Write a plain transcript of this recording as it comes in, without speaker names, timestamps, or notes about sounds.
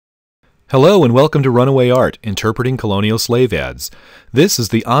Hello and welcome to Runaway Art, Interpreting Colonial Slave Ads. This is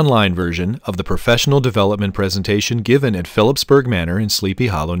the online version of the professional development presentation given at Philipsburg Manor in Sleepy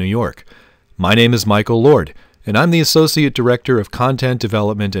Hollow, New York. My name is Michael Lord, and I'm the Associate Director of Content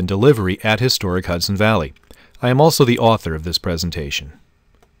Development and Delivery at Historic Hudson Valley. I am also the author of this presentation.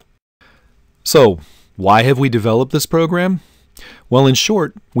 So, why have we developed this program? Well, in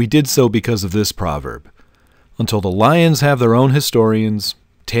short, we did so because of this proverb. Until the lions have their own historians,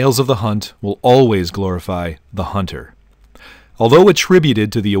 tales of the hunt will always glorify the hunter. Although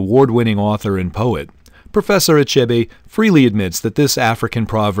attributed to the award-winning author and poet, Professor Achebe freely admits that this African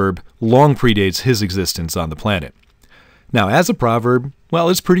proverb long predates his existence on the planet. Now, as a proverb, well,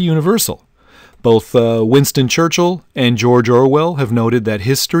 it's pretty universal. Both Winston Churchill and George Orwell have noted that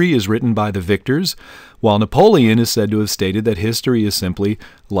history is written by the victors, while Napoleon is said to have stated that history is simply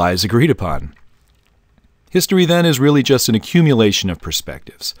lies agreed upon. History, then, is really just an accumulation of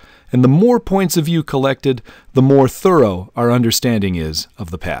perspectives, and the more points of view collected, the more thorough our understanding is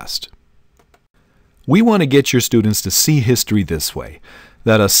of the past. We want to get your students to see history this way,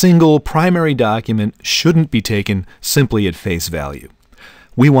 that a single primary document shouldn't be taken simply at face value.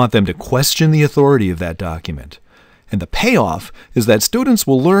 We want them to question the authority of that document. And the payoff is that students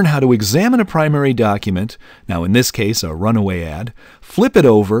will learn how to examine a primary document, now in this case a runaway ad, flip it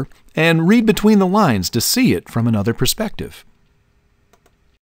over, and read between the lines to see it from another perspective.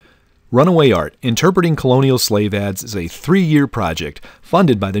 Runaway Art, Interpreting Colonial Slave Ads is a 3-year project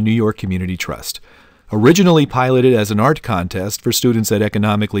funded by the New York Community Trust. Originally piloted as an art contest for students at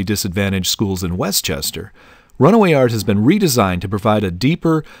economically disadvantaged schools in Westchester, Runaway Art has been redesigned to provide a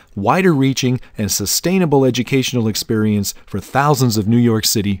deeper, wider-reaching, and sustainable educational experience for thousands of New York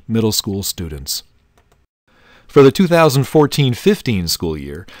City middle school students. For the 2014-15 school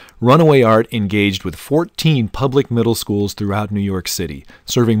year, Runaway Art engaged with 14 public middle schools throughout New York City,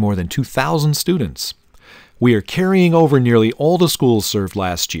 serving more than 2,000 students. We are carrying over nearly all the schools served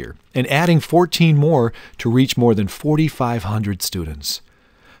last year and adding 14 more to reach more than 4,500 students.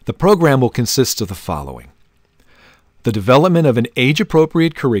 The program will consist of the following: the development of an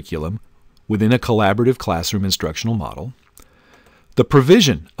age-appropriate curriculum within a collaborative classroom instructional model, the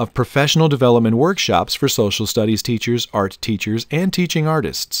provision of professional development workshops for social studies teachers, art teachers, and teaching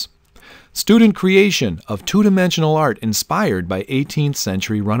artists, student creation of two-dimensional art inspired by 18th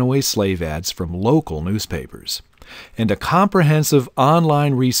century runaway slave ads from local newspapers, and a comprehensive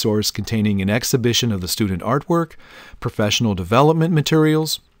online resource containing an exhibition of the student artwork, professional development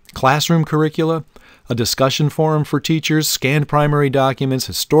materials, classroom curricula, a discussion forum for teachers, scanned primary documents,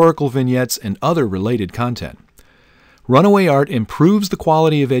 historical vignettes, and other related content. Runaway Art improves the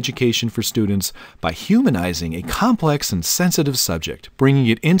quality of education for students by humanizing a complex and sensitive subject, bringing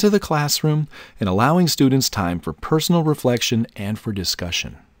it into the classroom and allowing students time for personal reflection and for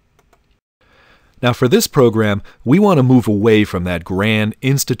discussion. Now, for this program, we want to move away from that grand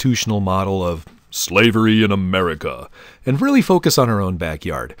institutional model of slavery in America and really focus on our own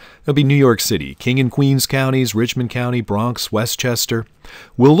backyard. That'll be New York City, King and Queens counties, Richmond County, Bronx, Westchester.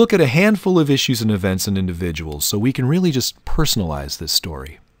 We'll look at a handful of issues and events and individuals so we can really just personalize this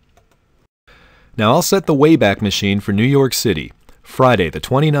story. Now, I'll set the Wayback Machine for New York City, Friday, the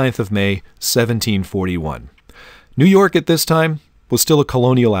 29th of May, 1741. New York at this time was still a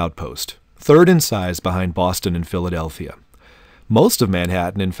colonial outpost, third in size behind Boston and Philadelphia. Most of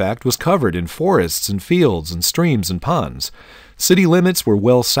Manhattan, in fact, was covered in forests and fields and streams and ponds. City limits were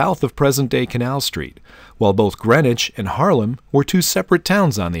well south of present-day Canal Street, while both Greenwich and Harlem were two separate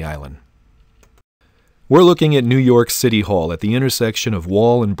towns on the island. We're looking at New York City Hall at the intersection of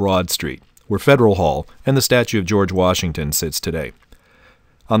Wall and Broad Street, where Federal Hall and the statue of George Washington sits today.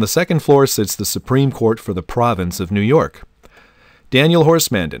 On the second floor sits the Supreme Court for the province of New York. Daniel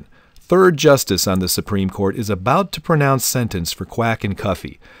Horsemanden, third justice on the Supreme Court, is about to pronounce sentence for Quack and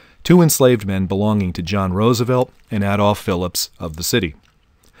Cuffy, two enslaved men belonging to John Roosevelt and Adolph Phillips of the city.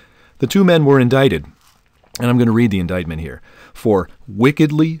 The two men were indicted, and I'm going to read the indictment here, for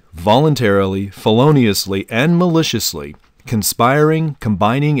wickedly, voluntarily, feloniously, and maliciously conspiring,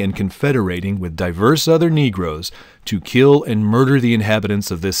 combining, and confederating with diverse other Negroes to kill and murder the inhabitants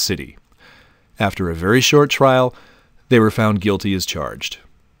of this city. After a very short trial, they were found guilty as charged.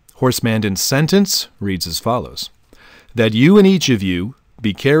 Horsemanden's sentence reads as follows: that you and each of you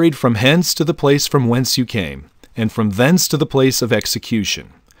be carried from hence to the place from whence you came, and from thence to the place of execution,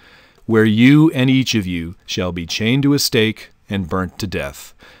 where you and each of you shall be chained to a stake and burnt to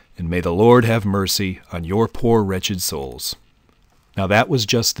death. And may the Lord have mercy on your poor wretched souls. Now that was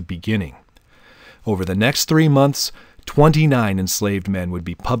just the beginning. Over the next 3 months, 29 enslaved men would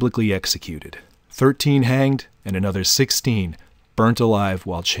be publicly executed, 13 hanged, and another 16 burnt alive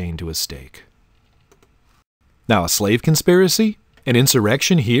while chained to a stake. Now, a slave conspiracy? An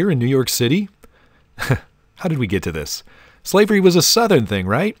insurrection here in New York City? How did we get to this? Slavery was a Southern thing,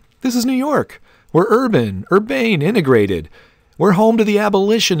 right? This is New York. We're urban, urbane, integrated. We're home to the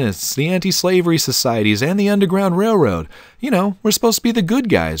abolitionists, the anti-slavery societies, and the Underground Railroad. You know, we're supposed to be the good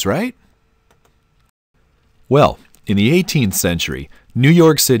guys, right? Well, in the 18th century, New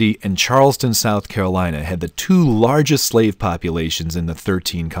York City and Charleston, South Carolina had the two largest slave populations in the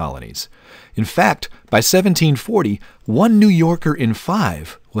 13 colonies. In fact, by 1740, 1 New Yorker in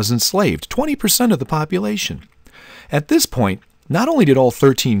 5 was enslaved, 20% of the population. At this point, not only did all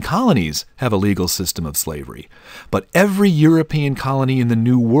 13 colonies have a legal system of slavery, but every European colony in the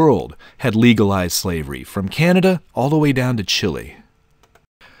New World had legalized slavery, from Canada all the way down to Chile.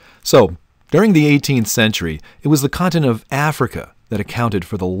 So, during the 18th century, it was the continent of Africa that accounted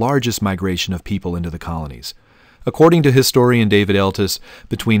for the largest migration of people into the colonies. According to historian David Eltis,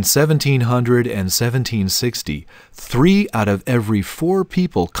 between 1700 and 1760, 3 out of every 4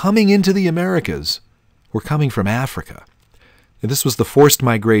 people coming into the Americas were coming from Africa. And this was the forced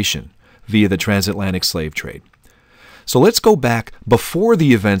migration via the transatlantic slave trade. So let's go back before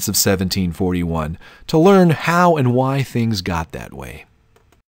the events of 1741 to learn how and why things got that way.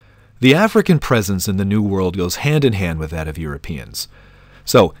 The African presence in the New World goes hand in hand with that of Europeans.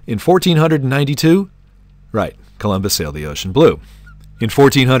 So, in 1492, right, Columbus sailed the ocean blue. In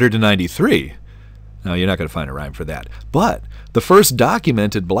 1493, now you're not going to find a rhyme for that, but the first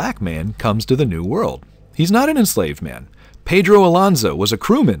documented black man comes to the New World. He's not an enslaved man. Pedro Alonso was a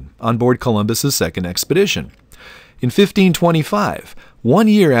crewman on board Columbus's second expedition. In 1525, 1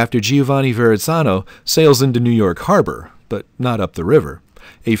 year after Giovanni Verrazzano sails into New York Harbor, but not up the river,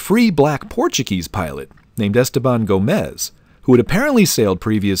 a free black Portuguese pilot named Esteban Gomez, who had apparently sailed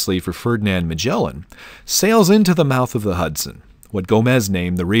previously for Ferdinand Magellan, sails into the mouth of the Hudson, what Gomez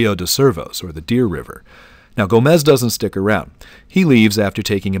named the Rio de Servos, or the Deer River. Now, Gomez doesn't stick around. He leaves after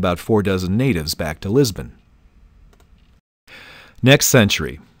taking about 4 dozen natives back to Lisbon. Next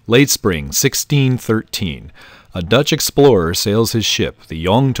century, late spring 1613, a Dutch explorer sails his ship, the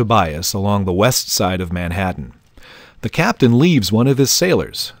Young Tobias, along the west side of Manhattan. The captain leaves one of his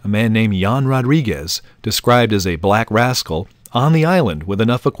sailors, a man named Jan Rodriguez, described as a black rascal, on the island with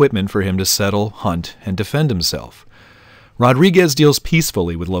enough equipment for him to settle, hunt, and defend himself. Rodriguez deals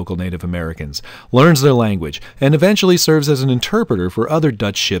peacefully with local Native Americans, learns their language, and eventually serves as an interpreter for other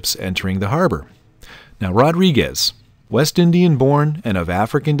Dutch ships entering the harbor. Now Rodriguez, West Indian born and of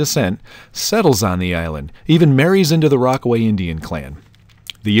African descent, settles on the island, even marries into the Rockaway Indian clan.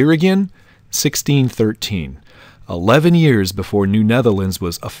 The year again? 1613. 11 years before New Netherlands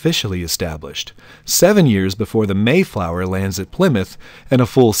was officially established, 7 years before the Mayflower lands at Plymouth, and a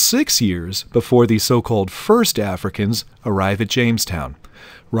full 6 years before the so-called first Africans arrive at Jamestown.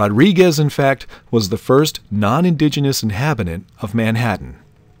 Rodriguez, in fact, was the first non-indigenous inhabitant of Manhattan.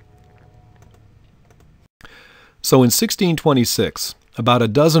 So in 1626, about a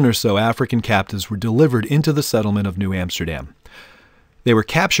dozen or so African captives were delivered into the settlement of New Amsterdam. They were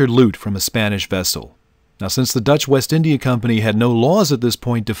captured loot from a Spanish vessel. Now, since the Dutch West India Company had no laws at this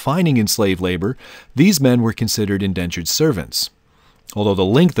point defining enslaved labor, these men were considered indentured servants, although the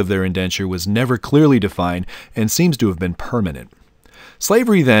length of their indenture was never clearly defined and seems to have been permanent.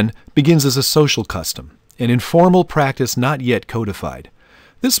 Slavery, then, begins as a social custom, an informal practice not yet codified.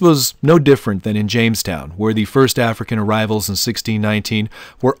 This was no different than in Jamestown, where the first African arrivals in 1619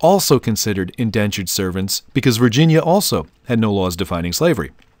 were also considered indentured servants because Virginia also had no laws defining slavery.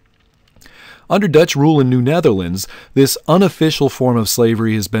 Under Dutch rule in New Netherlands, this unofficial form of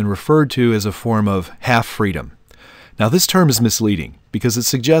slavery has been referred to as a form of half-freedom. Now, this term is misleading because it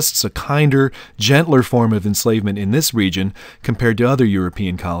suggests a kinder, gentler form of enslavement in this region compared to other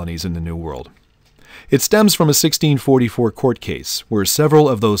European colonies in the New World. It stems from a 1644 court case where several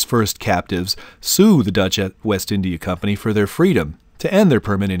of those first captives sue the Dutch West India Company for their freedom to end their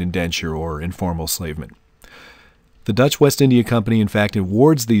permanent indenture or informal enslavement. The Dutch West India Company, in fact,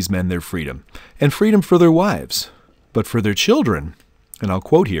 awards these men their freedom, and freedom for their wives. But for their children, and I'll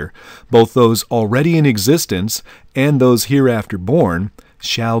quote here, both those already in existence and those hereafter born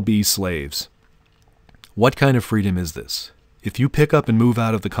shall be slaves. What kind of freedom is this? If you pick up and move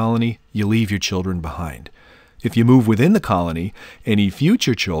out of the colony, you leave your children behind. If you move within the colony, any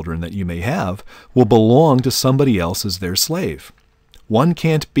future children that you may have will belong to somebody else as their slave. One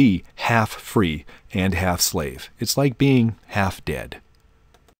can't be half free and half slave. It's like being half dead.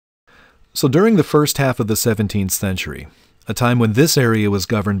 So during the first half of the 17th century, a time when this area was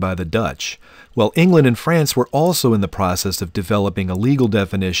governed by the Dutch, while England and France were also in the process of developing a legal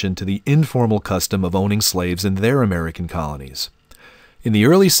definition to the informal custom of owning slaves in their American colonies. In the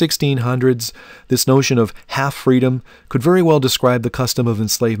early 1600s, this notion of half freedom could very well describe the custom of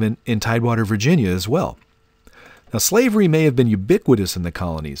enslavement in Tidewater, Virginia as well. Now, slavery may have been ubiquitous in the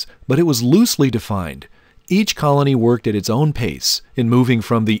colonies, but it was loosely defined. Each colony worked at its own pace in moving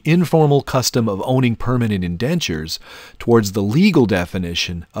from the informal custom of owning permanent indentures towards the legal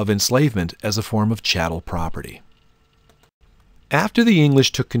definition of enslavement as a form of chattel property. After the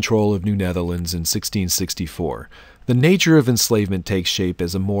English took control of New Netherlands in 1664, the nature of enslavement takes shape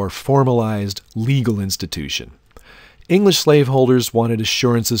as a more formalized legal institution. English slaveholders wanted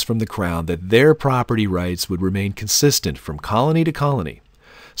assurances from the Crown that their property rights would remain consistent from colony to colony.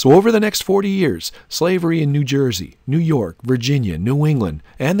 So over the next 40 years, slavery in New Jersey, New York, Virginia, New England,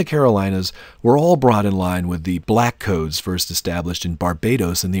 and the Carolinas were all brought in line with the Black Codes first established in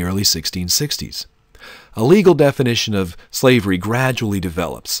Barbados in the early 1660s. A legal definition of slavery gradually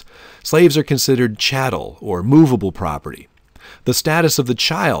develops. Slaves are considered chattel or movable property. The status of the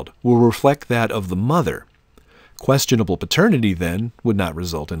child will reflect that of the mother. Questionable paternity, then, would not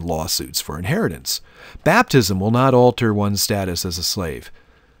result in lawsuits for inheritance. Baptism will not alter one's status as a slave.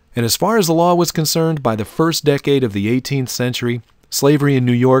 And as far as the law was concerned, by the first decade of the 18th century, slavery in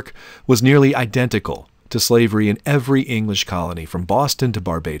New York was nearly identical to slavery in every English colony from Boston to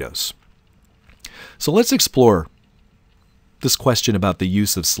Barbados. So let's explore this question about the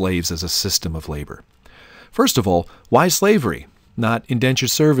use of slaves as a system of labor. First of all, why slavery, not indentured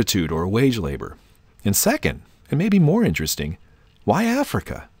servitude or wage labor? And second, and maybe more interesting, why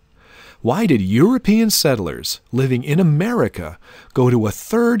Africa? Why did European settlers living in America go to a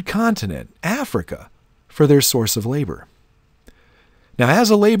third continent, Africa, for their source of labor? Now,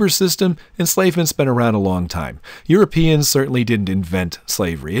 as a labor system, enslavement's been around a long time. Europeans certainly didn't invent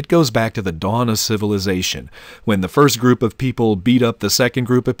slavery. It goes back to the dawn of civilization, when the first group of people beat up the second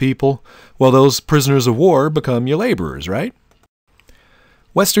group of people. Well, those prisoners of war become your laborers, right?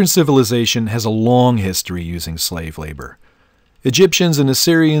 Western civilization has a long history using slave labor. Egyptians and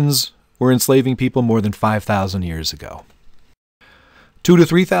Assyrians were enslaving people more than 5,000 years ago. 2,000 to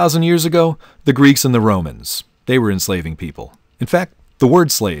 3,000 years ago, the Greeks and the Romans, they were enslaving people. In fact, the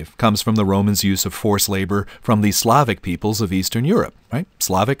word slave comes from the Romans' use of forced labor from the Slavic peoples of Eastern Europe, right?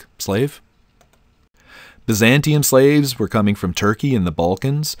 Slavic, slave. Byzantium slaves were coming from Turkey and the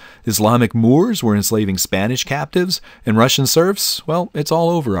Balkans. Islamic Moors were enslaving Spanish captives. And Russian serfs, well, it's all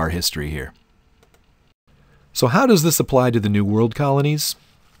over our history here. So how does this apply to the New World colonies?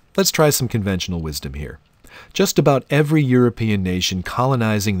 Let's try some conventional wisdom here. Just about every European nation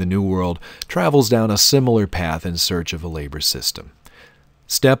colonizing the New World travels down a similar path in search of a labor system.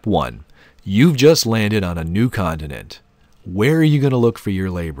 Step 1. You've just landed on a new continent. Where are you going to look for your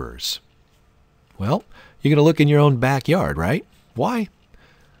laborers? Well, you're going to look in your own backyard, right? Why?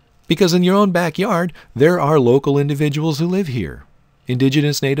 Because in your own backyard, there are local individuals who live here.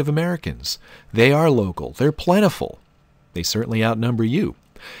 Indigenous Native Americans. They are local. They're plentiful. They certainly outnumber you.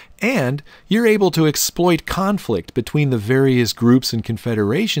 And you're able to exploit conflict between the various groups and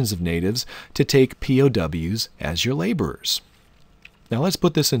confederations of natives to take POWs as your laborers. Now let's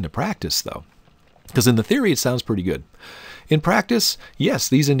put this into practice, though, because in the theory it sounds pretty good. In practice, yes,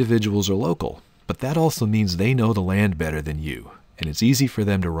 these individuals are local, but that also means they know the land better than you, and it's easy for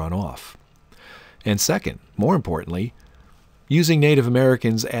them to run off. And second, more importantly, using Native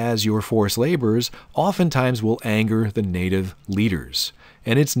Americans as your forced laborers oftentimes will anger the Native leaders,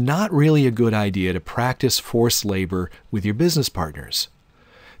 and it's not really a good idea to practice forced labor with your business partners.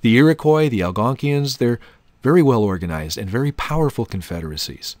 The Iroquois, the Algonquians, they're very well organized and very powerful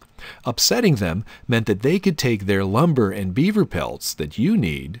confederacies. Upsetting them meant that they could take their lumber and beaver pelts that you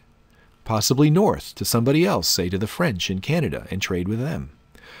need, possibly north to somebody else, say to the French in Canada, and trade with them.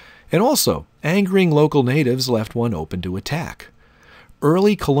 And also, angering local natives left one open to attack.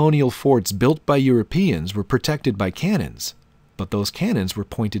 Early colonial forts built by Europeans were protected by cannons, but those cannons were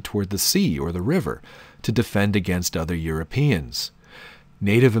pointed toward the sea or the river to defend against other Europeans.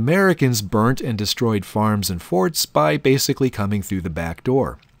 Native Americans burnt and destroyed farms and forts by basically coming through the back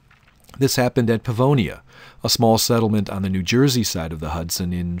door. This happened at Pavonia, a small settlement on the New Jersey side of the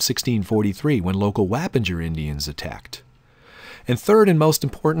Hudson in 1643 when local Wappinger Indians attacked. And third and most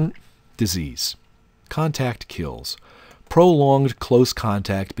important, disease. Contact kills. Prolonged close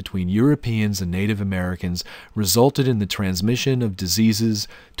contact between Europeans and Native Americans resulted in the transmission of diseases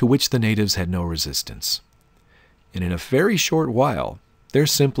to which the natives had no resistance. And in a very short while, there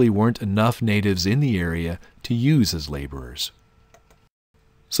simply weren't enough natives in the area to use as laborers.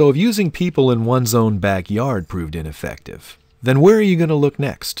 So if using people in one's own backyard proved ineffective, then where are you going to look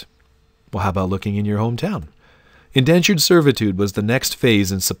next? Well, how about looking in your hometown? Indentured servitude was the next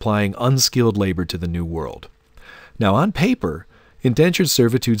phase in supplying unskilled labor to the New World. Now, on paper, Indentured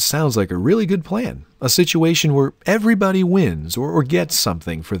servitude sounds like a really good plan, a situation where everybody wins or gets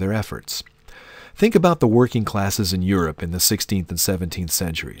something for their efforts. Think about the working classes in Europe in the 16th and 17th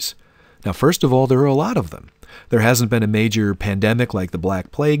centuries. Now, first of all, there are a lot of them. There hasn't been a major pandemic like the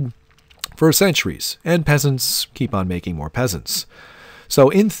Black Plague for centuries, and peasants keep on making more peasants. So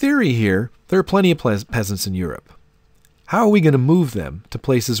in theory here, there are plenty of peasants in Europe. How are we going to move them to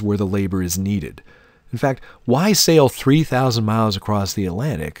places where the labor is needed? In fact, why sail 3,000 miles across the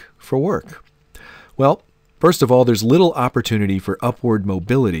Atlantic for work? Well, first of all, there's little opportunity for upward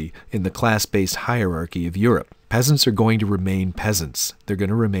mobility in the class-based hierarchy of Europe. Peasants are going to remain peasants. They're going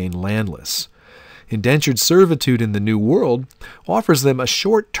to remain landless. Indentured servitude in the New World offers them a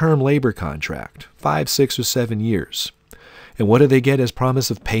short-term labor contract, 5, 6, or 7 years. And what do they get as promise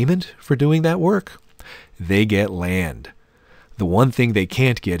of payment for doing that work? They get land. The one thing they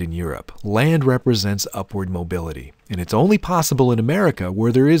can't get in Europe. Land represents upward mobility, and it's only possible in America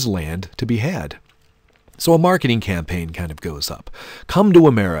where there is land to be had. So a marketing campaign kind of goes up. Come to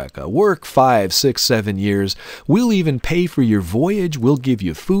America, work 5, 6, 7 years. We'll even pay for your voyage. We'll give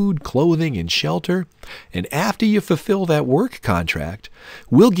you food, clothing, and shelter. And after you fulfill that work contract,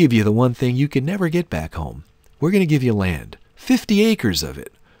 we'll give you the one thing you can never get back home. We're going to give you land, 50 acres of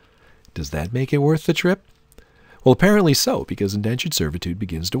it. Does that make it worth the trip? Well, apparently so, because indentured servitude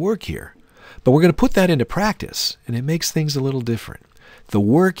begins to work here. But we're going to put that into practice, and it makes things a little different. The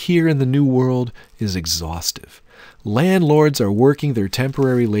work here in the New World is exhaustive. Landlords are working their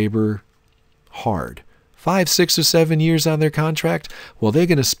temporary labor hard. 5, 6, or 7 years on their contract? Well, they're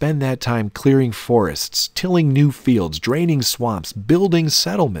going to spend that time clearing forests, tilling new fields, draining swamps, building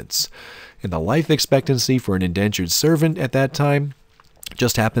settlements. And the life expectancy for an indentured servant at that time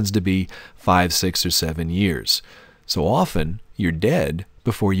just happens to be 5, 6, or 7 years. So often, you're dead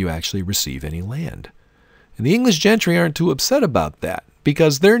before you actually receive any land. And the English gentry aren't too upset about that,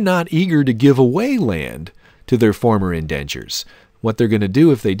 because they're not eager to give away land to their former indentures. What they're going to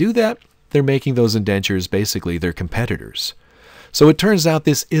do if they do that, they're making those indentures basically their competitors. So it turns out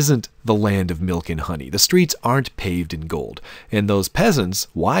this isn't the land of milk and honey. The streets aren't paved in gold, and those peasants,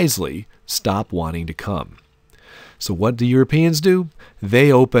 wisely, stop wanting to come. So what do Europeans do?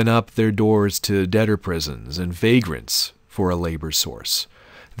 They open up their doors to debtor prisons and vagrants for a labor source.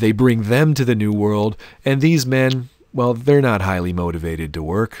 They bring them to the New World, and these men, well, they're not highly motivated to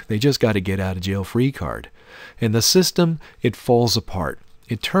work. They just got a get-out-of-jail-free card. And the system, it falls apart.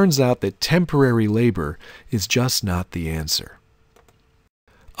 It turns out that temporary labor is just not the answer.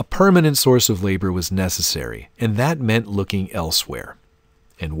 A permanent source of labor was necessary, and that meant looking elsewhere.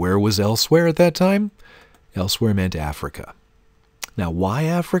 And where was elsewhere at that time? Elsewhere meant Africa. Now, why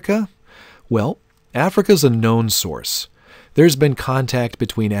Africa? Well, Africa's a known source. There's been contact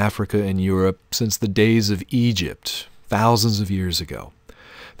between Africa and Europe since the days of Egypt, thousands of years ago.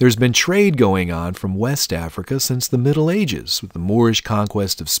 There's been trade going on from West Africa since the Middle Ages, with the Moorish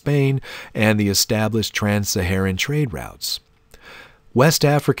conquest of Spain and the established trans-Saharan trade routes. West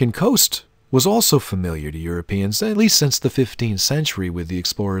African coast was also familiar to Europeans, at least since the 15th century with the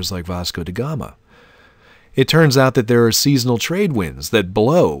explorers like Vasco da Gama. It turns out that there are seasonal trade winds that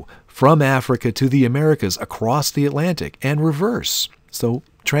blow from Africa to the Americas across the Atlantic and reverse, so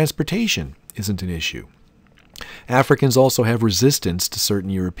transportation isn't an issue. Africans also have resistance to certain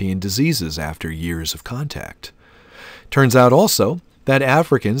European diseases after years of contact. Turns out also that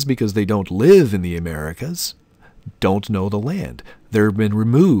Africans, because they don't live in the Americas, don't know the land. They've been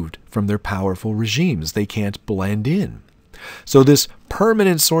removed from their powerful regimes. They can't blend in. So this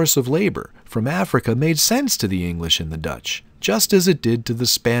permanent source of labor from Africa made sense to the English and the Dutch, just as it did to the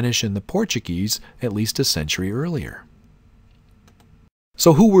Spanish and the Portuguese at least a century earlier.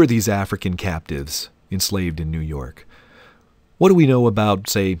 So who were these African captives enslaved in New York? What do we know about,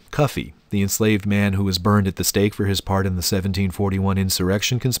 say, Cuffy, the enslaved man who was burned at the stake for his part in the 1741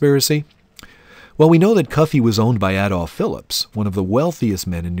 insurrection conspiracy? Well, we know that Cuffy was owned by Adolph Phillips, one of the wealthiest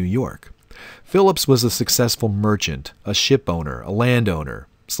men in New York. Phillips was a successful merchant, a ship owner, a landowner,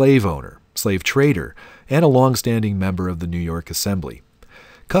 slave trader, and a long-standing member of the New York Assembly.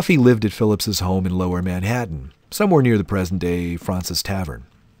 Cuffy lived at Phillips's home in Lower Manhattan, somewhere near the present-day Fraunces Tavern.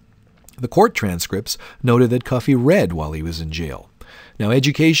 The court transcripts noted that Cuffy read while he was in jail. Now,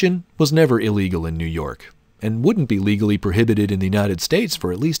 education was never illegal in New York, and wouldn't be legally prohibited in the United States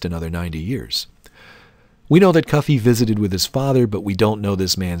for at least another 90 years. We know that Cuffy visited with his father, but we don't know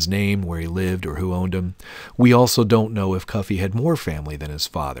this man's name, where he lived, or who owned him. We also don't know if Cuffy had more family than his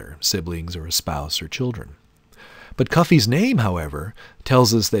father, siblings or a spouse or children. But Cuffy's name, however,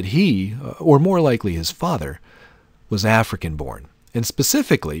 tells us that he, or more likely his father, was African-born, and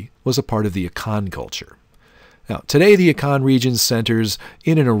specifically was a part of the Akan culture. Now, today the Akan region centers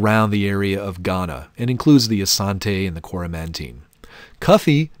in and around the area of Ghana and includes the Asante and the Coromantine.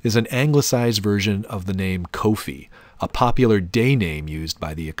 Cuffy is an anglicized version of the name Kofi, a popular day name used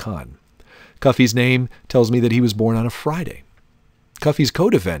by the Akan. Cuffy's name tells me that he was born on a Friday. Cuffy's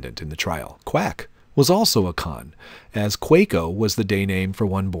co-defendant in the trial, Quack, was also Akan, as Kwaco was the day name for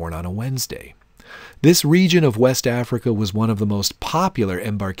one born on a Wednesday. This region of West Africa was one of the most popular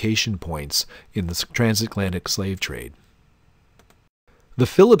embarkation points in the transatlantic slave trade. The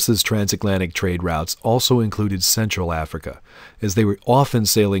Philips's transatlantic trade routes also included Central Africa, as they were often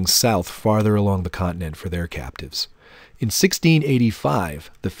sailing south farther along the continent for their captives. In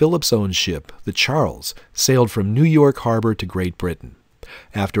 1685, the Phillips-owned ship, the Charles, sailed from New York Harbor to Great Britain.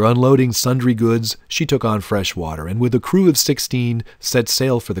 After unloading sundry goods, she took on fresh water and with a crew of 16 set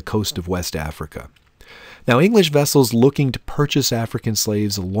sail for the coast of West Africa. Now, English vessels looking to purchase African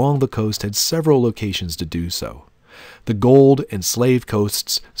slaves along the coast had several locations to do so. The gold and slave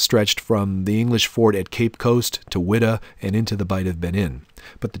coasts stretched from the English fort at Cape Coast to Whydah and into the Bight of Benin.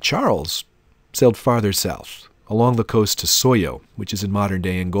 But the Charles sailed farther south, along the coast to Soyo, which is in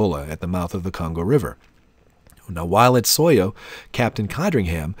modern-day Angola at the mouth of the Congo River. Now, while at Soyo, Captain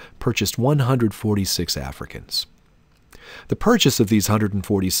Codringham purchased 146 Africans. The purchase of these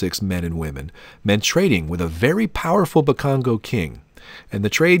 146 men and women meant trading with a very powerful Bakongo king, and the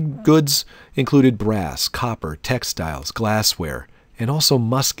trade goods included brass, copper, textiles, glassware, and also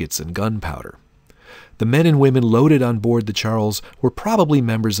muskets and gunpowder. The men and women loaded on board the Charles were probably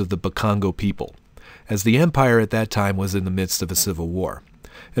members of the Bakongo people, as the empire at that time was in the midst of a civil war.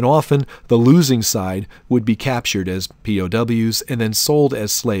 And often the losing side would be captured as POWs and then sold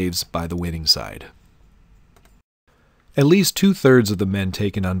as slaves by the winning side. At least 2/3 of the men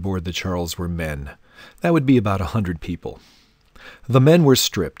taken on board the Charles were men. That would be about 100 people. The men were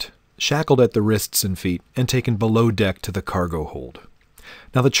stripped, shackled at the wrists and feet, and taken below deck to the cargo hold.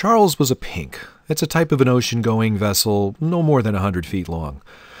 Now the Charles was a pink. It's a type of an ocean-going vessel no more than 100 feet long.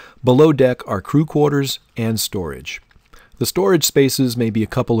 Below deck are crew quarters and storage. The storage spaces may be a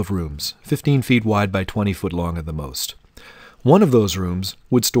couple of rooms, 15 feet wide by 20 foot long at the most. One of those rooms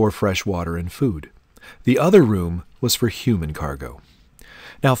would store fresh water and food. The other room was for human cargo.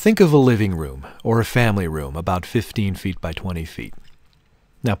 Now think of a living room or a family room about 15 feet by 20 feet.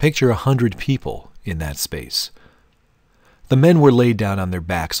 Now picture 100 people in that space. The men were laid down on their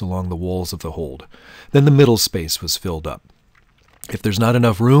backs along the walls of the hold. Then the middle space was filled up. If there's not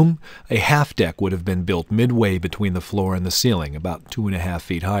enough room, a half deck would have been built midway between the floor and the ceiling, about 2.5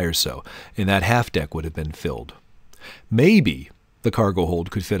 feet high or so, and that half deck would have been filled. Maybe the cargo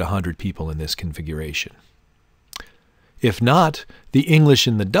hold could fit 100 people in this configuration. If not, the English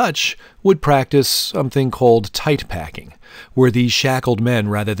and the Dutch would practice something called tight packing, where these shackled men,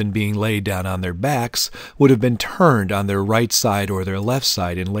 rather than being laid down on their backs, would have been turned on their right side or their left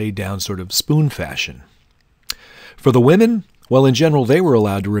side and laid down sort of spoon fashion. For the women, well, in general, they were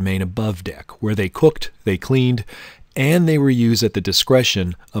allowed to remain above deck, where they cooked, they cleaned, and they were used at the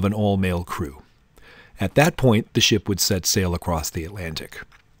discretion of an all-male crew. At that point, the ship would set sail across the Atlantic.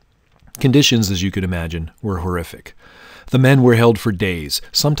 Conditions, as you could imagine, were horrific. The men were held for days,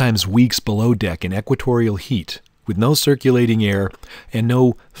 sometimes weeks below deck in equatorial heat, with no circulating air and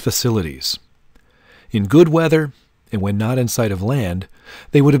no facilities. In good weather, and when not in sight of land,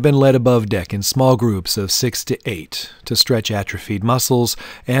 they would have been led above deck in small groups of 6 to 8 to stretch atrophied muscles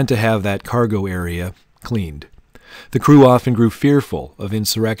and to have that cargo area cleaned. The crew often grew fearful of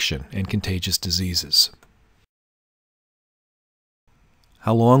insurrection and contagious diseases.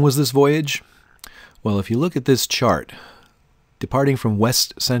 How long was this voyage? Well, if you look at this chart, departing from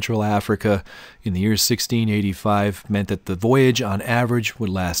West Central Africa in the year 1685 meant that the voyage on average would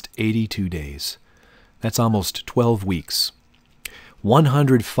last 82 days. That's almost 12 weeks.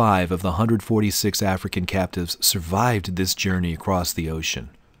 105 of the 146 African captives survived this journey across the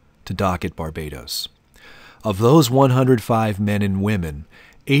ocean to dock at Barbados. Of those 105 men and women,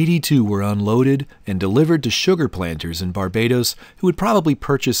 82 were unloaded and delivered to sugar planters in Barbados who would probably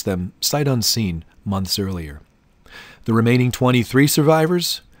purchase them sight unseen months earlier. The remaining 23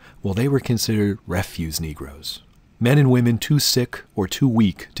 survivors, well, they were considered refuse Negroes, men and women too sick or too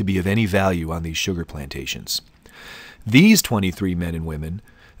weak to be of any value on these sugar plantations. These 23 men and women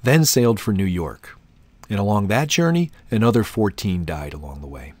then sailed for New York, and along that journey, another 14 died along the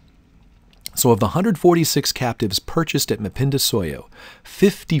way. So of the 146 captives purchased at Mapinda Soyo,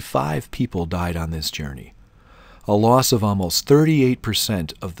 55 people died on this journey, a loss of almost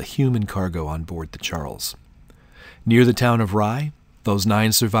 38% of the human cargo on board the Charles. Near the town of Rye, those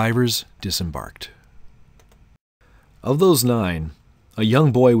 9 survivors disembarked. Of those 9, a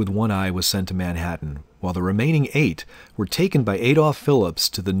young boy with one eye was sent to Manhattan, while the remaining 8 were taken by Adolph Phillips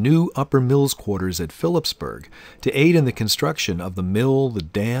to the new Upper Mills quarters at Philipsburg to aid in the construction of the mill, the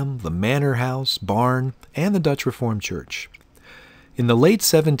dam, the manor house, barn, and the Dutch Reformed Church. In the late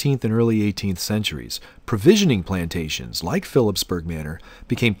 17th and early 18th centuries, provisioning plantations like Philipsburg Manor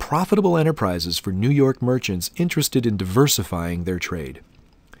became profitable enterprises for New York merchants interested in diversifying their trade.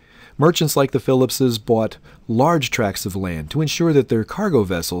 Merchants like the Phillipses bought large tracts of land to ensure that their cargo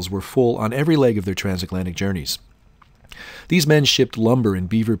vessels were full on every leg of their transatlantic journeys. These men shipped lumber and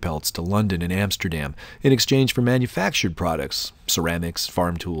beaver pelts to London and Amsterdam in exchange for manufactured products, ceramics,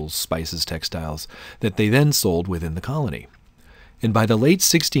 farm tools, spices, textiles, that they then sold within the colony. And by the late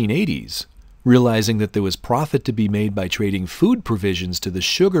 1680s, realizing that there was profit to be made by trading food provisions to the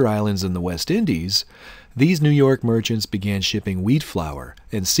sugar islands in the West Indies, these New York merchants began shipping wheat flour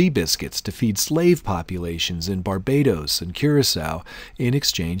and sea biscuits to feed slave populations in Barbados and Curacao in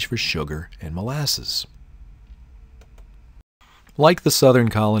exchange for sugar and molasses. Like the southern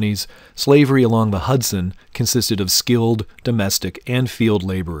colonies, slavery along the Hudson consisted of skilled domestic and field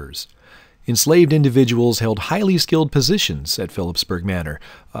laborers. Enslaved individuals held highly skilled positions at Philipsburg Manor,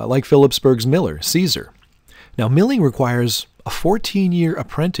 like Philipsburg's miller, Caesar. Now, milling requires a 14-year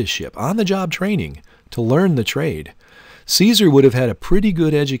apprenticeship, on-the-job training, to learn the trade. Caesar would have had a pretty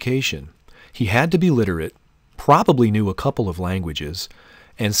good education. He had to be literate, probably knew a couple of languages,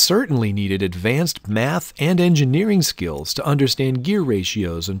 and certainly needed advanced math and engineering skills to understand gear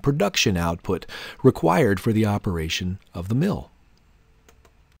ratios and production output required for the operation of the mill.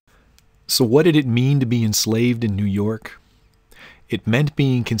 So what did it mean to be enslaved in New York? It meant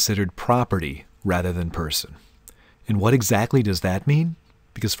being considered property rather than person. And what exactly does that mean?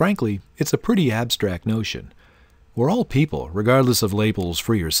 Because frankly, it's a pretty abstract notion. We're all people, regardless of labels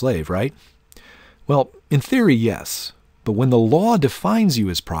free or slave, right? Well, in theory, yes. But when the law defines you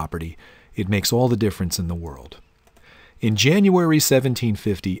as property, it makes all the difference in the world. In January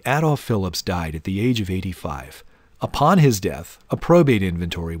 1750, Adolph Phillips died at the age of 85. Upon his death, a probate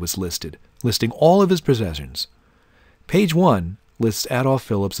inventory was listed, listing all of his possessions. Page 1 lists Adolph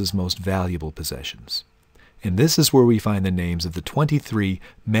Phillips's most valuable possessions. And this is where we find the names of the 23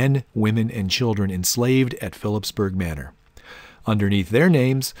 men, women, and children enslaved at Philipsburg Manor. Underneath their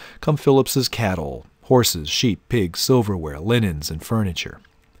names come Phillips's cattle, horses, sheep, pigs, silverware, linens, and furniture.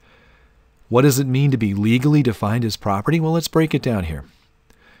 What does it mean to be legally defined as property? Well, let's break it down here.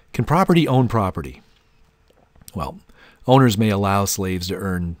 Can property own property? Well, owners may allow slaves to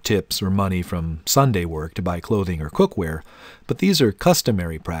earn tips or money from Sunday work to buy clothing or cookware, but these are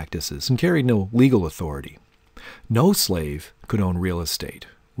customary practices and carried no legal authority. No slave could own real estate,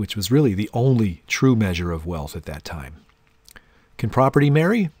 which was really the only true measure of wealth at that time. Can property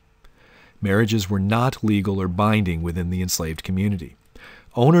marry? Marriages were not legal or binding within the enslaved community.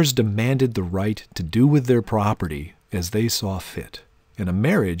 Owners demanded the right to do with their property as they saw fit, and a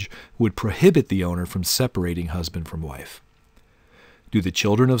marriage would prohibit the owner from separating husband from wife. Do the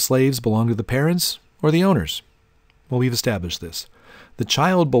children of slaves belong to the parents or the owners? Well, we've established this. The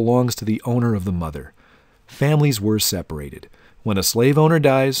child belongs to the owner of the mother. Families were separated. When a slave owner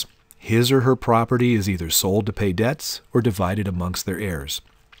dies, his or her property is either sold to pay debts or divided amongst their heirs.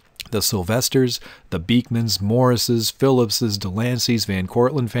 The Sylvesters, the Beekmans, Morrises, Phillipses, Delanceys, Van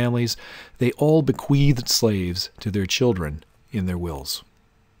Cortlandt families, they all bequeathed slaves to their children in their wills.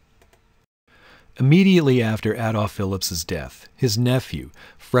 Immediately after Adolph Phillips's death, his nephew,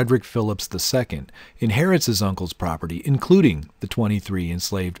 Frederick Phillips II, inherits his uncle's property, including the 23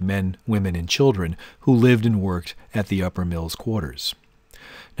 enslaved men, women, and children who lived and worked at the Upper Mills quarters.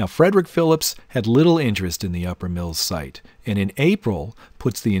 Now, Frederick Phillips had little interest in the Upper Mills site, and in April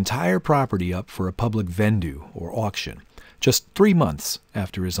puts the entire property up for a public vendue or auction, just 3 months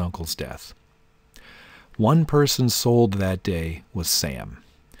after his uncle's death. One person sold that day was Sam.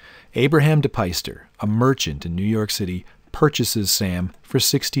 Abraham DePeister, a merchant in New York City, purchases Sam for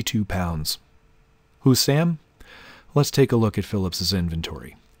 62 pounds. Who's Sam? Let's take a look at Phillips's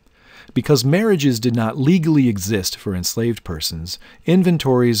inventory. Because marriages did not legally exist for enslaved persons,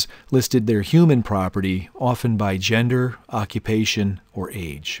 inventories listed their human property often by gender, occupation, or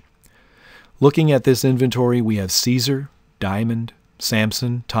age. Looking at this inventory, we have Caesar, Diamond,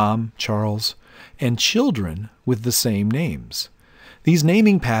 Samson, Tom, Charles, and children with the same names. These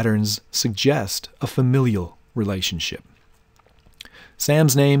naming patterns suggest a familial relationship.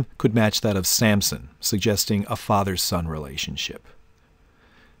 Sam's name could match that of Samson, suggesting a father-son relationship.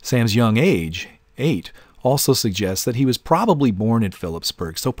 Sam's young age, 8, also suggests that he was probably born at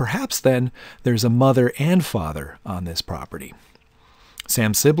Philipsburg, so perhaps then there's a mother and father on this property.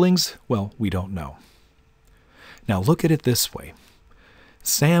 Sam's siblings? Well, we don't know. Now look at it this way.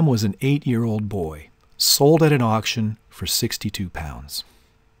 Sam was an 8-year-old boy, sold at an auction for £62.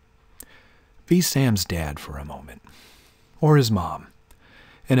 Be Sam's dad for a moment, or his mom,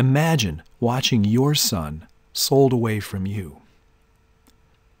 and imagine watching your son sold away from you.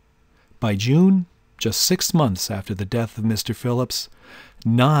 By June, just 6 months after the death of Mr. Phillips,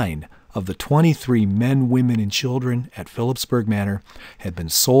 9 of the 23 men, women, and children at Philipsburg Manor had been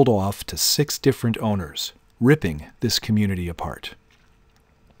sold off to 6 different owners, ripping this community apart.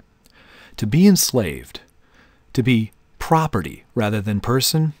 To be enslaved, to be property rather than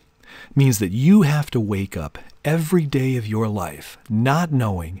person, means that you have to wake up every day of your life not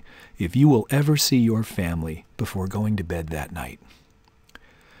knowing if you will ever see your family before going to bed that night.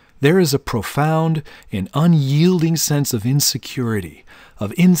 There is a profound and unyielding sense of insecurity,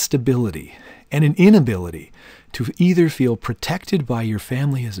 of instability, and an inability to either feel protected by your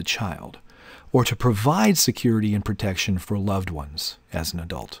family as a child or to provide security and protection for loved ones as an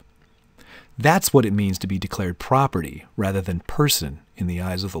adult. That's what it means to be declared property rather than person in the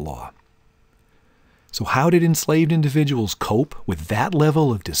eyes of the law. So how did enslaved individuals cope with that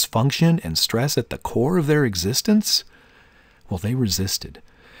level of dysfunction and stress at the core of their existence? Well, they resisted.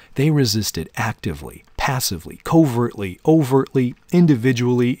 They resisted actively, passively, covertly, overtly,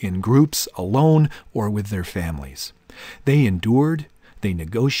 individually, in groups, alone, or with their families. They endured, they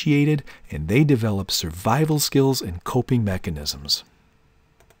negotiated, and they developed survival skills and coping mechanisms.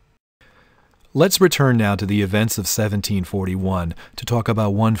 Let's return now to the events of 1741 to talk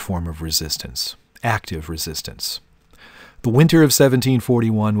about one form of resistance, active resistance. The winter of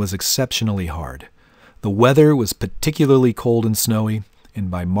 1741 was exceptionally hard. The weather was particularly cold and snowy,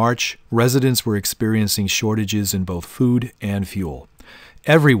 and by March, residents were experiencing shortages in both food and fuel.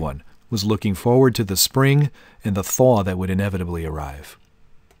 Everyone was looking forward to the spring and the thaw that would inevitably arrive.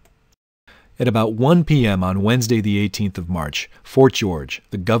 At about 1 p.m. on Wednesday, the 18th of March, Fort George,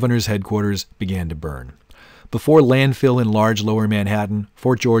 the governor's headquarters, began to burn. Before landfill in large lower Manhattan,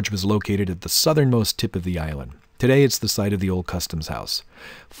 Fort George was located at the southernmost tip of the island. Today it's the site of the old customs house.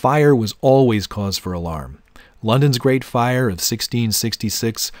 Fire was always cause for alarm. London's Great Fire of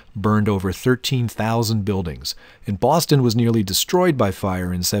 1666 burned over 13,000 buildings, and Boston was nearly destroyed by fire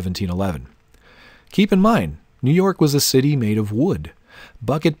in 1711. Keep in mind, New York was a city made of wood.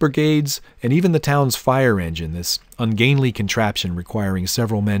 Bucket brigades, and even the town's fire engine, this ungainly contraption requiring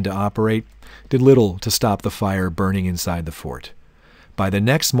several men to operate, did little to stop the fire burning inside the fort. By the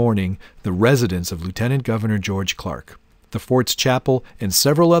next morning, the residence of Lieutenant Governor George Clark, the fort's chapel, and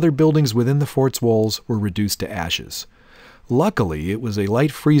several other buildings within the fort's walls were reduced to ashes. Luckily, it was a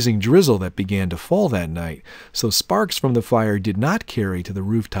light freezing drizzle that began to fall that night, so sparks from the fire did not carry to the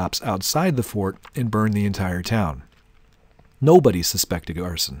rooftops outside the fort and burn the entire town. Nobody suspected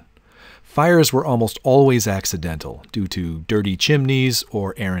arson. Fires were almost always accidental due to dirty chimneys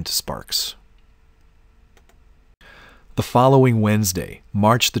or errant sparks. The following Wednesday,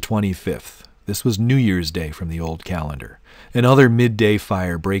 March the 25th, this was New Year's Day from the old calendar, another midday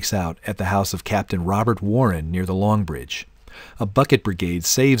fire breaks out at the house of Captain Robert Warren near the Long Bridge. A bucket brigade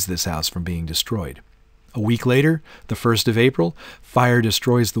saves this house from being destroyed. A week later, the 1st of April, fire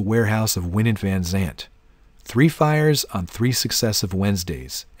destroys the warehouse of Winant Van Zandt. 3 fires on 3 successive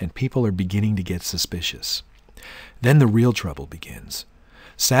Wednesdays, and people are beginning to get suspicious. Then the real trouble begins.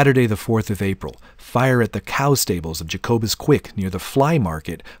 Saturday the 4th of April, fire at the cow stables of Jacobus Quick near the Fly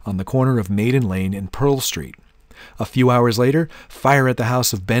Market on the corner of Maiden Lane and Pearl Street. A few hours later, fire at the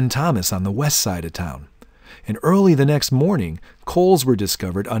house of Ben Thomas on the west side of town. And early the next morning, coals were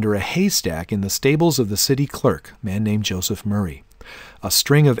discovered under a haystack in the stables of the city clerk, a man named Joseph Murray. A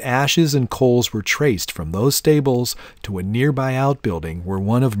string of ashes and coals were traced from those stables to a nearby outbuilding where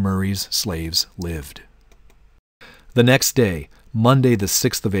one of Murray's slaves lived. The next day, Monday the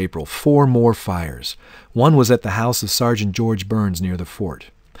 6th of April, 4 more fires. One was at the house of Sergeant George Burns near the fort.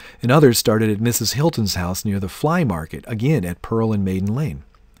 Another started at Mrs. Hilton's house near the Fly Market, again at Pearl and Maiden Lane.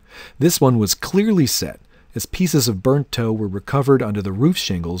 This one was clearly set, as pieces of burnt tow were recovered under the roof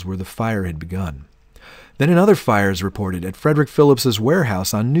shingles where the fire had begun. Then another fire is reported at Frederick Phillips's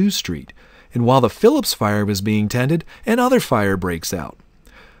warehouse on New Street, and while the Phillips fire was being tended, another fire breaks out.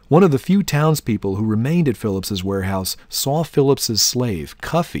 One of the few townspeople who remained at Phillips's warehouse saw Phillips's slave,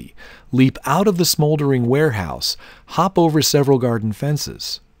 Cuffy, leap out of the smoldering warehouse, hop over several garden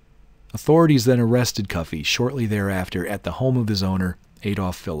fences. Authorities then arrested Cuffy shortly thereafter at the home of his owner,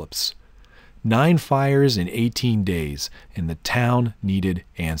 Adolph Phillips. 9 fires in 18 days, and the town needed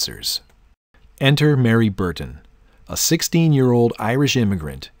answers. Enter Mary Burton, a 16-year-old Irish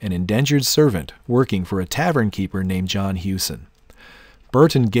immigrant, an indentured servant working for a tavern keeper named John Hewson.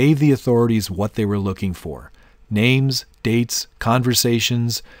 Burton gave the authorities what they were looking for: names, dates,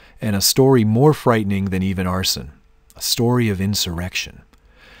 conversations, and a story more frightening than even arson, a story of insurrection.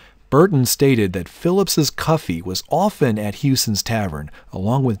 Burton stated that Phillips's Cuffy was often at Hewson's Tavern,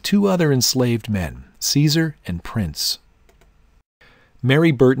 along with 2 other enslaved men, Caesar and Prince.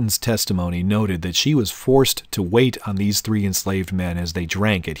 Mary Burton's testimony noted that she was forced to wait on these 3 enslaved men as they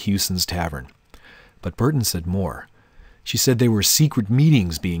drank at Hewson's Tavern. But Burton said more. She said there were secret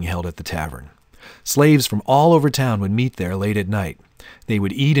meetings being held at the tavern. Slaves from all over town would meet there late at night. They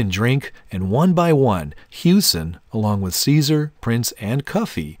would eat and drink, and one by one, Hewson, along with Caesar, Prince, and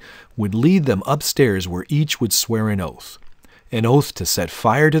Cuffy, would lead them upstairs where each would swear an oath to set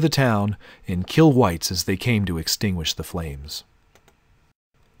fire to the town and kill whites as they came to extinguish the flames.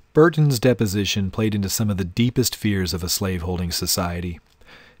 Burton's deposition played into some of the deepest fears of a slaveholding society.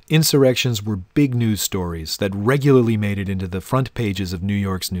 Insurrections were big news stories that regularly made it into the front pages of New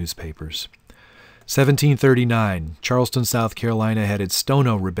York's newspapers. 1739, Charleston, South Carolina had its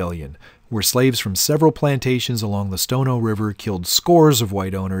Stono Rebellion, where slaves from several plantations along the Stono River killed scores of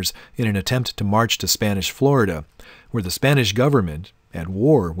white owners in an attempt to march to Spanish Florida, where the Spanish government, at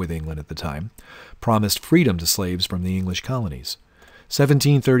war with England at the time, promised freedom to slaves from the English colonies.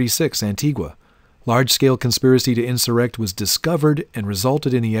 1736, Antigua. Large-scale conspiracy to insurrect was discovered and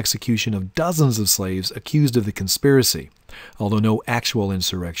resulted in the execution of dozens of slaves accused of the conspiracy, although no actual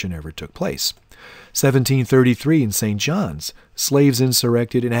insurrection ever took place. 1733 in St. John's, slaves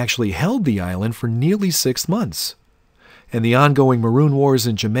insurrected and actually held the island for nearly 6 months. And the ongoing Maroon Wars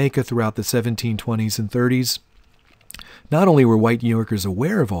in Jamaica throughout the 1720s and 30s. Not only were white New Yorkers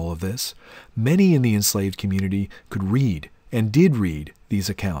aware of all of this, many in the enslaved community could read and did read these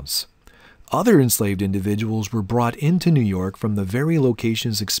accounts. Other enslaved individuals were brought into New York from the very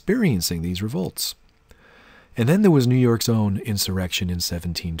locations experiencing these revolts. And then there was New York's own insurrection in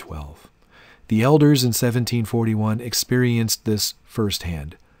 1712. The elders in 1741 experienced this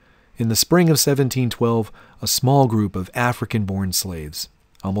firsthand. In the spring of 1712, a small group of African-born slaves,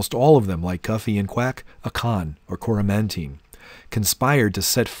 almost all of them, like Cuffy and Quack, Akan or Coromantine, conspired to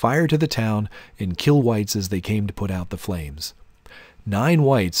set fire to the town and kill whites as they came to put out the flames. 9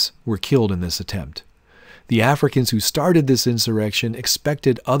 whites were killed in this attempt. The Africans who started this insurrection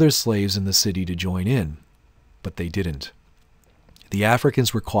expected other slaves in the city to join in, but they didn't. The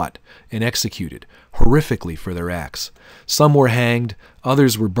Africans were caught and executed horrifically for their acts. Some were hanged,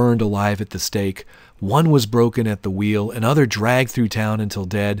 others were burned alive at the stake, one was broken at the wheel, another dragged through town until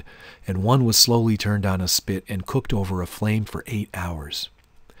dead, and one was slowly turned on a spit and cooked over a flame for 8 hours.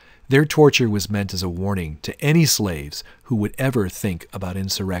 Their torture was meant as a warning to any slaves who would ever think about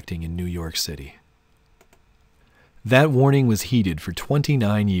insurrecting in New York City. That warning was heeded for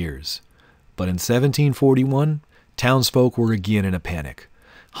 29 years, but in 1741, townsfolk were again in a panic.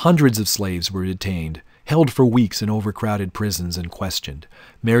 Hundreds of slaves were detained, held for weeks in overcrowded prisons and questioned.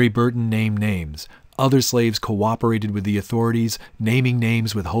 Mary Burton named names. Other slaves cooperated with the authorities, naming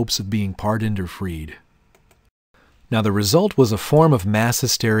names with hopes of being pardoned or freed. Now, the result was a form of mass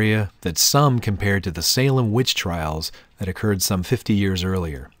hysteria that some compared to the Salem witch trials that occurred some 50 years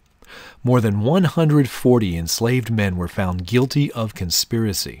earlier. More than 140 enslaved men were found guilty of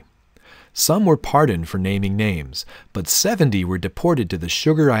conspiracy. Some were pardoned for naming names, but 70 were deported to the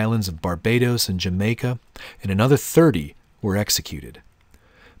Sugar Islands of Barbados and Jamaica, and another 30 were executed.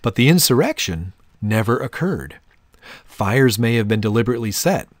 But the insurrection never occurred. Fires may have been deliberately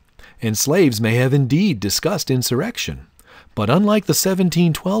set, and slaves may have indeed discussed insurrection. But unlike the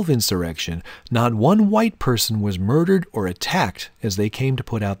 1712 insurrection, not one white person was murdered or attacked as they came to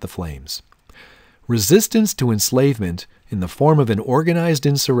put out the flames. Resistance to enslavement in the form of an organized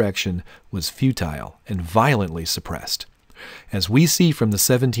insurrection was futile and violently suppressed. As we see from the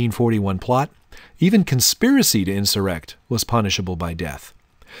 1741 plot, even conspiracy to insurrect was punishable by death.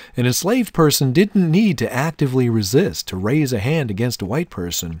 An enslaved person didn't need to actively resist to raise a hand against a white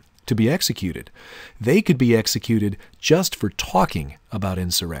person to be executed. They could be executed just for talking about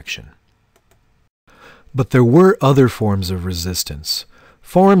insurrection. But there were other forms of resistance,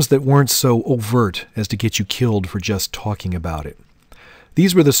 forms that weren't so overt as to get you killed for just talking about it.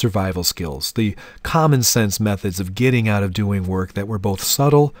 These were the survival skills, the common sense methods of getting out of doing work that were both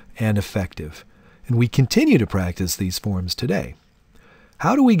subtle and effective. And we continue to practice these forms today.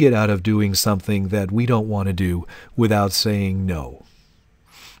 How do we get out of doing something that we don't want to do without saying no?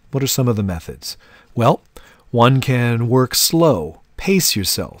 What are some of the methods? Well, one can work slow, pace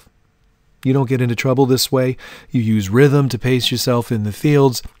yourself. You don't get into trouble this way. You use rhythm to pace yourself in the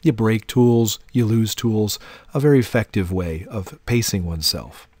fields. You break tools, you lose tools. A very effective way of pacing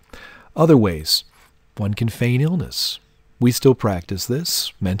oneself. Other ways, one can feign illness. We still practice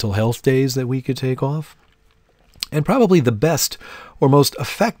this. Mental health days that we could take off. And probably the best or most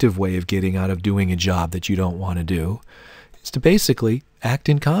effective way of getting out of doing a job that you don't want to do is to basically act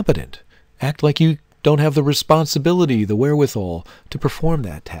incompetent. Act like you don't have the responsibility, the wherewithal to perform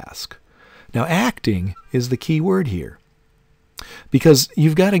that task. Now, acting is the key word here, because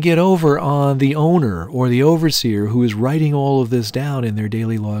you've got to get over on the owner or the overseer who is writing all of this down in their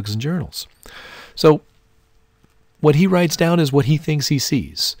daily logs and journals. So what he writes down is what he thinks he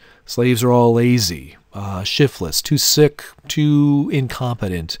sees. Slaves are all lazy, shiftless, too sick, too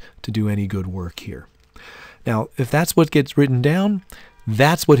incompetent to do any good work here. Now, if that's what gets written down,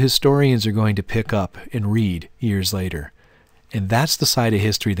 that's what historians are going to pick up and read years later. And that's the side of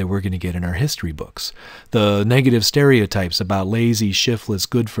history that we're going to get in our history books. The negative stereotypes about lazy, shiftless,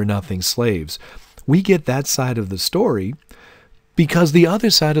 good-for-nothing slaves. We get that side of the story because the other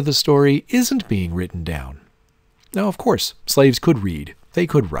side of the story isn't being written down. Now, of course, slaves could read. They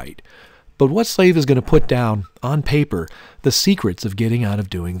could write. But what slave is going to put down on paper the secrets of getting out of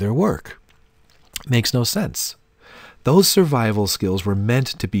doing their work? Makes no sense. Those survival skills were meant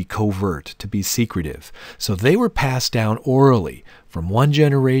to be covert, to be secretive, so they were passed down orally from one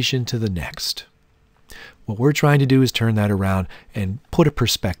generation to the next. What we're trying to do is turn that around and put a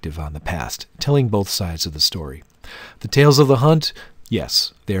perspective on the past, telling both sides of the story. The tales of the hunt,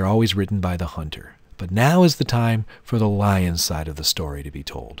 yes, they are always written by the hunter, but now is the time for the lion's side of the story to be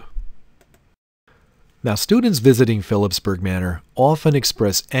told. Now, students visiting Philipsburg Manor often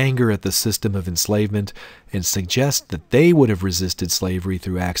express anger at the system of enslavement and suggest that they would have resisted slavery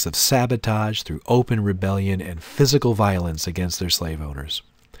through acts of sabotage, through open rebellion, and physical violence against their slave owners.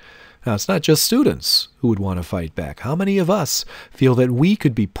 Now, it's not just students who would want to fight back. How many of us feel that we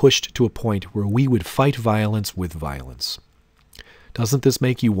could be pushed to a point where we would fight violence with violence? Doesn't this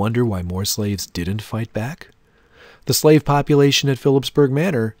make you wonder why more slaves didn't fight back? The slave population at Philipsburg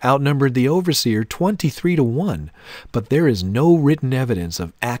Manor outnumbered the overseer 23-1, but there is no written evidence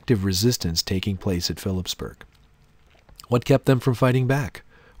of active resistance taking place at Philipsburg. What kept them from fighting back,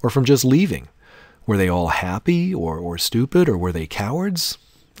 or from just leaving? Were they all happy, or stupid, or were they cowards?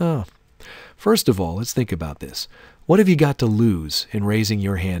 Oh. First of all, let's think about this. What have you got to lose in raising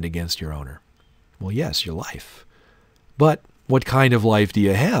your hand against your owner? Well, yes, your life. But what kind of life do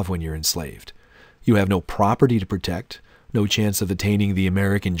you have when you're enslaved? You have no property to protect, no chance of attaining the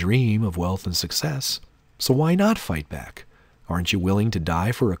American dream of wealth and success. So why not fight back? Aren't you willing to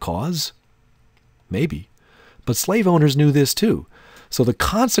die for a cause? Maybe. But slave owners knew this too. So the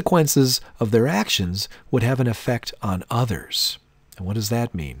consequences of their actions would have an effect on others. And what does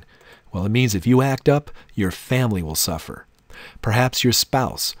that mean? Well, it means if you act up, your family will suffer. Perhaps your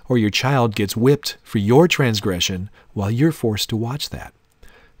spouse or your child gets whipped for your transgression while you're forced to watch that.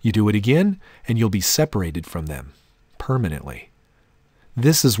 You do it again, and you'll be separated from them permanently.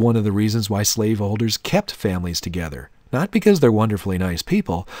 This is one of the reasons why slaveholders kept families together, not because they're wonderfully nice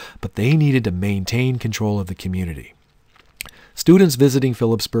people, but they needed to maintain control of the community. Students visiting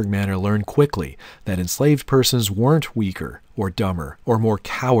Philipsburg Manor learned quickly that enslaved persons weren't weaker or dumber or more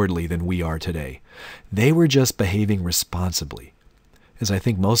cowardly than we are today. They were just behaving responsibly, as I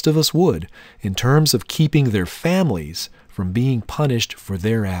think most of us would, in terms of keeping their families from being punished for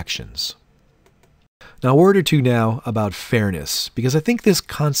their actions. Now, a word or two now about fairness, because I think this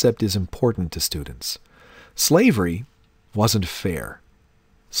concept is important to students. Slavery wasn't fair.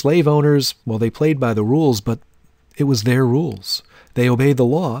 Slave owners, well, they played by the rules, but it was their rules. They obeyed the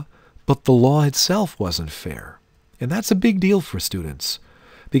law, but the law itself wasn't fair. And that's a big deal for students,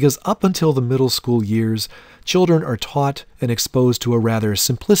 because up until the middle school years, children are taught and exposed to a rather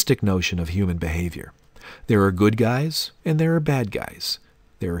simplistic notion of human behavior. There are good guys and there are bad guys.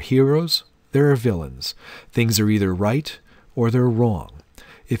 There are heroes, there are villains. Things are either right or they're wrong.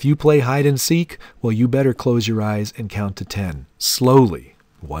 If you play hide and seek, well, you better close your eyes and count to 10, slowly.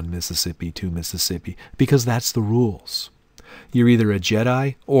 1 Mississippi, 2 Mississippi, because that's the rules. You're either a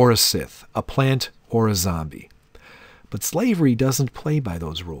Jedi or a Sith, a plant or a zombie. But slavery doesn't play by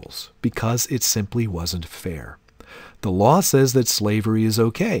those rules because it simply wasn't fair. The law says that slavery is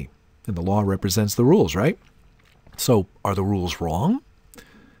okay, and the law represents the rules, right? So, are the rules wrong?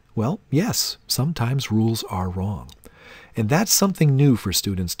 Well, yes, sometimes rules are wrong. And that's something new for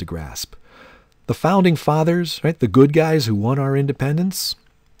students to grasp. The founding fathers, right, the good guys who won our independence,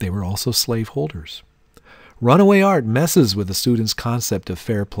 they were also slaveholders. Runaway Art messes with the students' concept of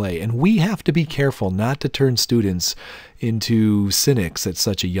fair play, and we have to be careful not to turn students into cynics at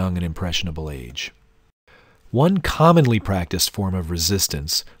such a young and impressionable age. One commonly practiced form of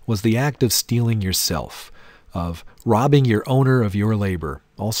resistance was the act of stealing yourself, of robbing your owner of your labor,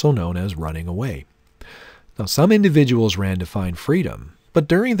 also known as running away. Now, some individuals ran to find freedom, But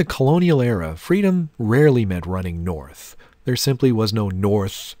during the colonial era, freedom rarely meant running north. There simply was no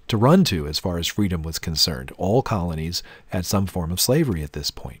north to run to as far as freedom was concerned. All colonies had some form of slavery at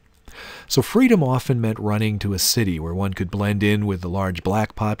this point. So freedom often meant running to a city where one could blend in with the large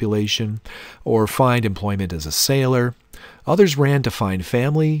black population or find employment as a sailor. Others ran to find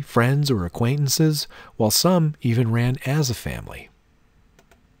family, friends, or acquaintances, while some even ran as a family.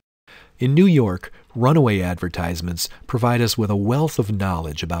 In New York, runaway advertisements provide us with a wealth of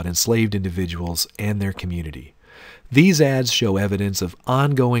knowledge about enslaved individuals and their community. These ads show evidence of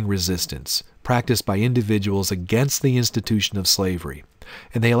ongoing resistance practiced by individuals against the institution of slavery,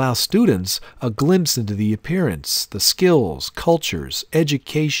 and they allow students a glimpse into the appearance, the skills, cultures,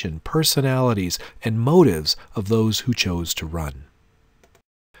 education, personalities, and motives of those who chose to run.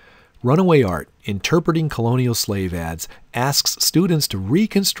 Runaway Art, Interpreting Colonial Slave Ads, asks students to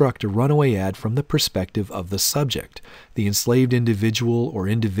reconstruct a runaway ad from the perspective of the subject, the enslaved individual or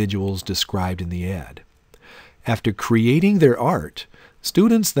individuals described in the ad. After creating their art,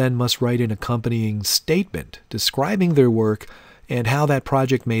 students then must write an accompanying statement describing their work and how that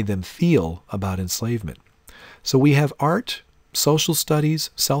project made them feel about enslavement. So we have art, social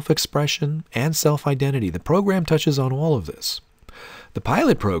studies, self-expression, and self-identity. The program touches on all of this. The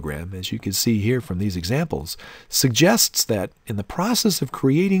pilot program, as you can see here from these examples, suggests that in the process of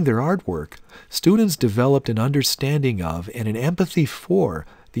creating their artwork, students developed an understanding of and an empathy for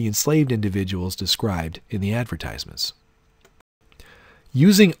the enslaved individuals described in the advertisements.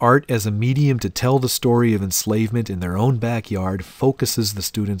 Using art as a medium to tell the story of enslavement in their own backyard focuses the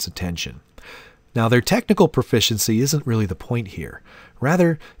students' attention. Now, their technical proficiency isn't really the point here.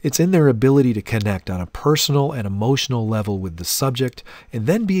 Rather, it's in their ability to connect on a personal and emotional level with the subject and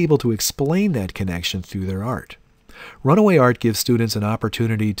then be able to explain that connection through their art. Runaway Art gives students an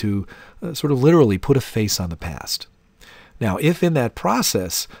opportunity to sort of literally put a face on the past. Now, if in that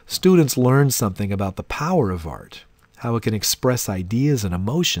process students learn something about the power of art, how it can express ideas and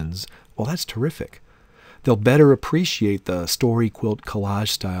emotions, well, that's terrific. They'll better appreciate the story quilt collage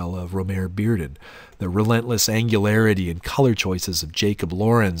style of Romare Bearden, the relentless angularity and color choices of Jacob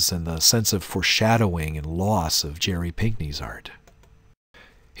Lawrence, and the sense of foreshadowing and loss of Jerry Pinkney's art.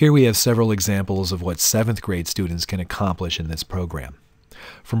 Here we have several examples of what 7th grade students can accomplish in this program.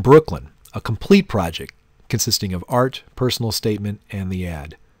 From Brooklyn, a complete project consisting of art, personal statement, and the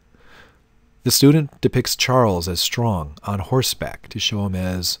ad. The student depicts Charles as strong, on horseback, to show him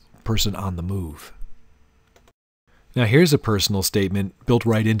as a person on the move. Now here's a personal statement built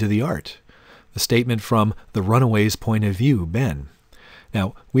right into the art. The statement from the runaway's point of view, Ben.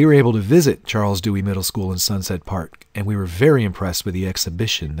 Now, we were able to visit Charles Dewey Middle School in Sunset Park, and we were very impressed with the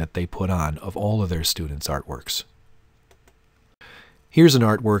exhibition that they put on of all of their students' artworks. Here's an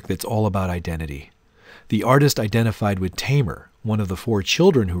artwork that's all about identity. The artist identified with Tamer, one of the 4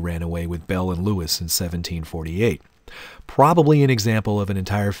 children who ran away with Bell and Lewis in 1748, probably an example of an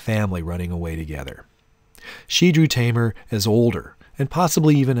entire family running away together. She drew Tamer as older, and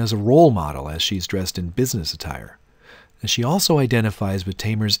possibly even as a role model as she's dressed in business attire. And she also identifies with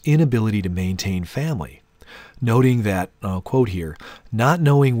Tamer's inability to maintain family, noting that, I'll quote here, "Not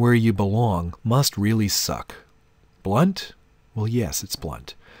knowing where you belong must really suck." Blunt? Well, yes, it's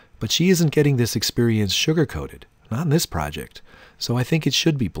blunt. But she isn't getting this experience sugar-coated, not in this project, so I think it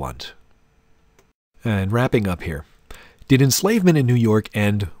should be blunt. And wrapping up here, did enslavement in New York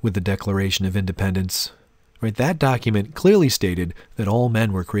end with the Declaration of Independence? Right, that document clearly stated that all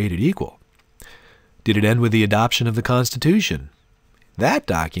men were created equal. Did it end with the adoption of the Constitution? That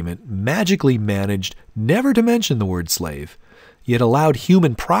document magically managed never to mention the word slave, yet allowed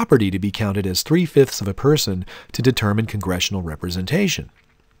human property to be counted as 3/5 of a person to determine congressional representation.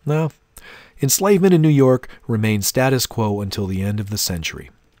 No, enslavement in New York remained status quo until the end of the century.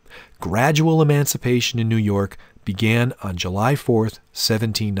 Gradual emancipation in New York began on July 4th,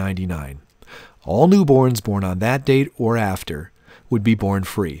 1799. All newborns born on that date or after would be born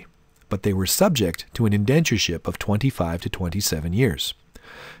free, but they were subject to an indentureship of 25 to 27 years.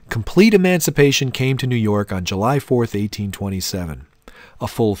 Complete emancipation came to New York on July 4th, 1827, a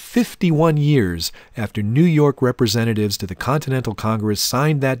full 51 years after New York representatives to the Continental Congress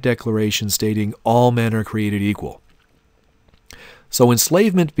signed that declaration stating all men are created equal. So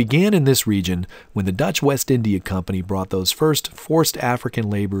enslavement began in this region when the Dutch West India Company brought those first forced African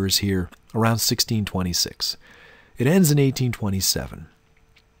laborers here around 1626. It ends in 1827.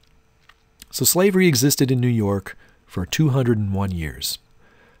 So slavery existed in New York for 201 years.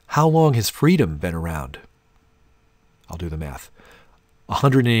 How long has freedom been around? I'll do the math.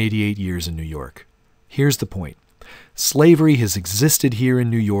 188 years in New York. Here's the point. Slavery has existed here in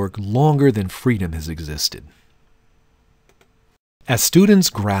New York longer than freedom has existed. As students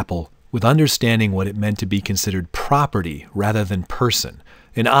grapple with understanding what it meant to be considered property rather than person,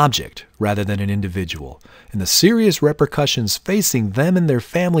 an object rather than an individual, and the serious repercussions facing them and their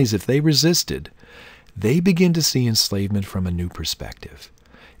families if they resisted, they begin to see enslavement from a new perspective.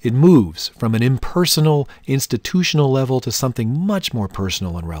 It moves from an impersonal, institutional level to something much more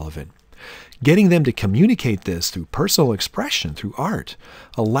personal and relevant. Getting them to communicate this through personal expression, through art,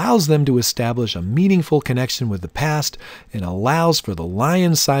 allows them to establish a meaningful connection with the past and allows for the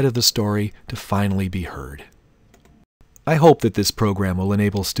lion's side of the story to finally be heard. I hope that this program will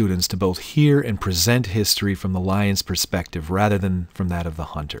enable students to both hear and present history from the lion's perspective rather than from that of the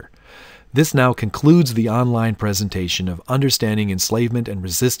hunter. This now concludes the online presentation of Understanding Enslavement and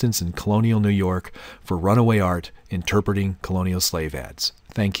Resistance in Colonial New York for Runaway Art, Interpreting Colonial Slave Ads.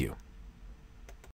 Thank you.